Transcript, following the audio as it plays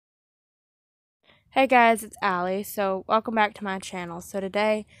Hey guys, it's Allie. So welcome back to my channel. So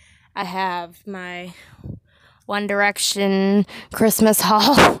today I have my One Direction Christmas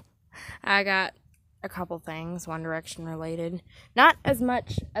haul. I got a couple things One Direction related. Not as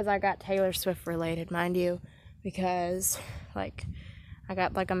much as I got Taylor Swift related, mind you, because I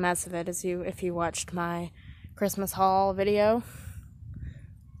got a mess of it if you watched my Christmas haul video.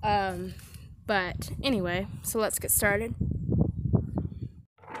 But anyway, so let's get started.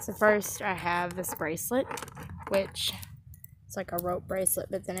 So first I have this bracelet, which it's like a rope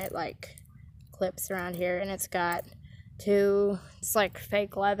bracelet, but then it clips around here, and it's got it's like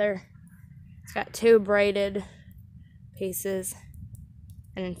fake leather. It's got two braided pieces,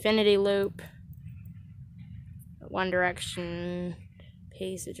 an infinity loop, One Direction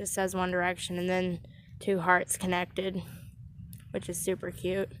piece. It just says One Direction, and then two hearts connected, which is super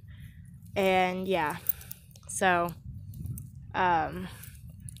cute. And yeah, so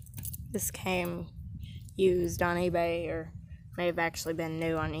this came used on eBay, or may have actually been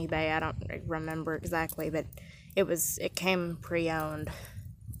new on eBay. I don't remember exactly, but it came pre-owned,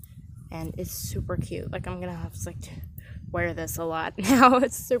 and it's super cute. I'm gonna have to wear this a lot now.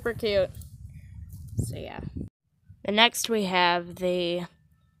 It's super cute. So yeah. The next we have the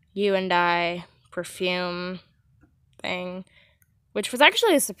I Perfume thing, which was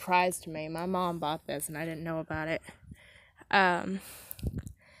actually a surprise to me. My mom bought this and I didn't know about it.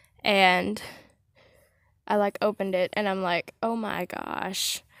 And I opened it and I'm like, oh my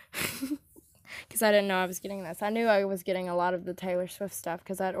gosh. Because I didn't know I was getting this. I knew I was getting a lot of the Taylor Swift stuff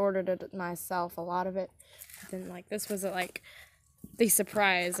because I'd ordered it myself, a lot of it. But then this was the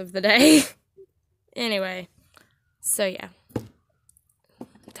surprise of the day. Anyway, so yeah.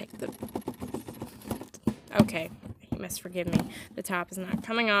 Okay, you must forgive me. The top is not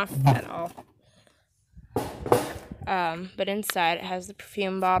coming off at all. But inside it has the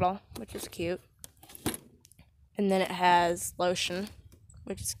perfume bottle, which is cute. And then it has lotion,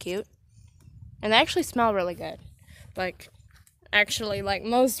 which is cute. And they actually smell really good. Actually,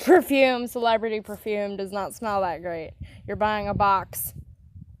 most perfume, celebrity perfume, does not smell that great. You're buying a box.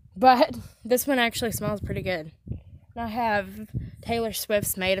 But this one actually smells pretty good. And I have Taylor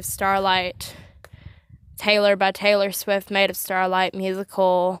Swift's Made of Starlight. Taylor by Taylor Swift, Made of Starlight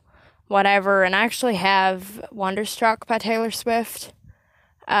musical, whatever. And I actually have Wonderstruck by Taylor Swift.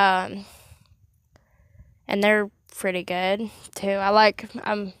 And they're pretty good too. I like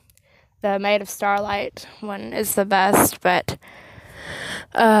the Made of Starlight one is the best, but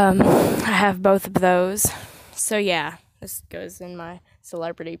I have both of those. So yeah, this goes in my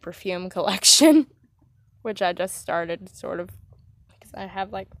celebrity perfume collection, which I just started sort of because I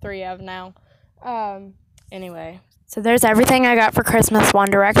have 3 of now. Anyway, so there's everything I got for Christmas One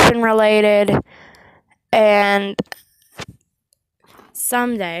Direction related, and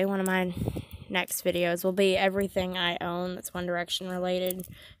someday one of my next videos will be everything I own that's One Direction related,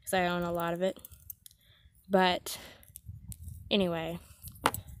 because I own a lot of it. But anyway,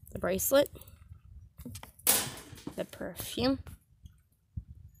 the bracelet, the perfume,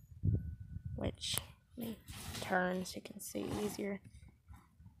 which let me turn so you can see easier.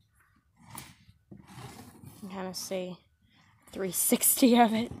 You can kind of see 360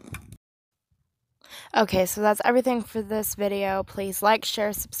 of it. Okay, so that's everything for this video. Please like,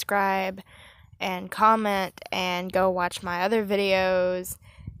 share, subscribe, and comment, and go watch my other videos.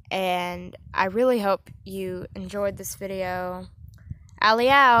 And I really hope you enjoyed this video.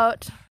 Allie out!